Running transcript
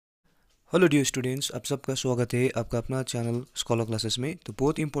Hello dear students, आप सबका स्वागत है आपका अपना चैनल स्कॉलर क्लासेस में। तो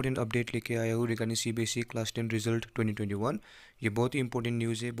बहुत ही इंपॉर्टेंट अपडेट लेके आया हूँ रिगार्डिंग सीबीएसई क्लास 10 रिजल्ट 2021। ये बहुत ही इंपॉर्टेंट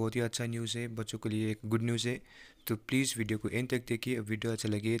न्यूज़ है, बहुत ही अच्छा न्यूज़ है, बच्चों के लिए एक गुड न्यूज़ है। तो प्लीज़ वीडियो को एंड तक देखिए। वीडियो अच्छा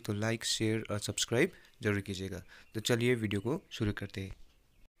लगे तो लाइक, शेयर और सब्सक्राइब जरूर कीजिएगा। तो चलिए वीडियो को शुरू करते हैं।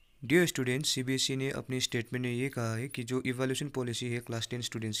 डियर स्टूडेंट्स, सीबीएसई ने अपने स्टेटमेंट में ये कहा है कि जो इवैल्यूएशन पॉलिसी है क्लास 10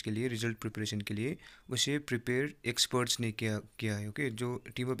 स्टूडेंट्स के लिए रिजल्ट प्रिपरेशन के लिए, उसे प्रिपेयर एक्सपर्ट्स ने किया है। ओके, जो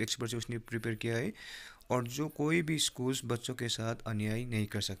टीम ऑफ एक्सपर्ट्स है उसने प्रिपेयर किया है। और जो कोई भी स्कूल्स बच्चों के साथ अन्याय नहीं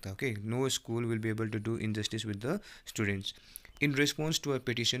कर सकता। Okay, no school will be able to do injustice with the students. In response to a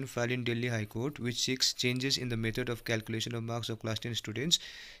petition filed in Delhi High Court, which seeks changes in the method of calculation of marks of class 10 students,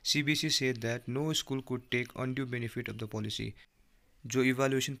 CBSE said that no school could take undue benefit of the policy. जो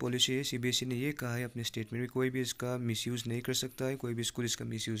evaluation policy है, CBSE ने ये कहा है अपने statement में, कोई भी इसका मिसयूज़ नहीं कर सकता है, कोई भी स्कूल इसका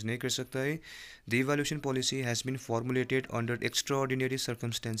मिसयूज़ नहीं कर सकता है। The evaluation policy has been formulated under extraordinary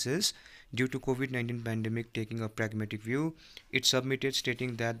circumstances due to COVID-19 pandemic. Taking a pragmatic view, it submitted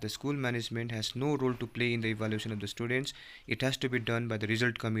stating that the school management has no role to play in the evaluation of the students. It has to be done by the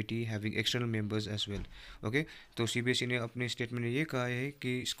result committee having external members as well. Okay, तो CBSE ने अपने statement में ये कहा है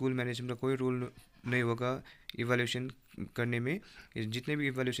कि school management का कोई रोल नहीं होगा इवैल्यूएशन करने में। जितने भी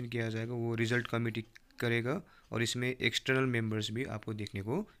इवैल्यूएशन किया जाएगा वो रिजल्ट कमेटी करेगा और इसमें एक्सटर्नल मेंबर्स भी आपको देखने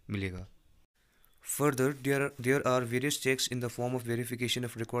को मिलेगा। Further, there are various checks in the form of verification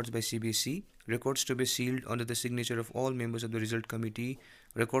of records by CBSE, records to be sealed under the signature of all members of the result committee,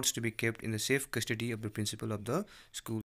 records to be kept in the safe custody of the principal of the school.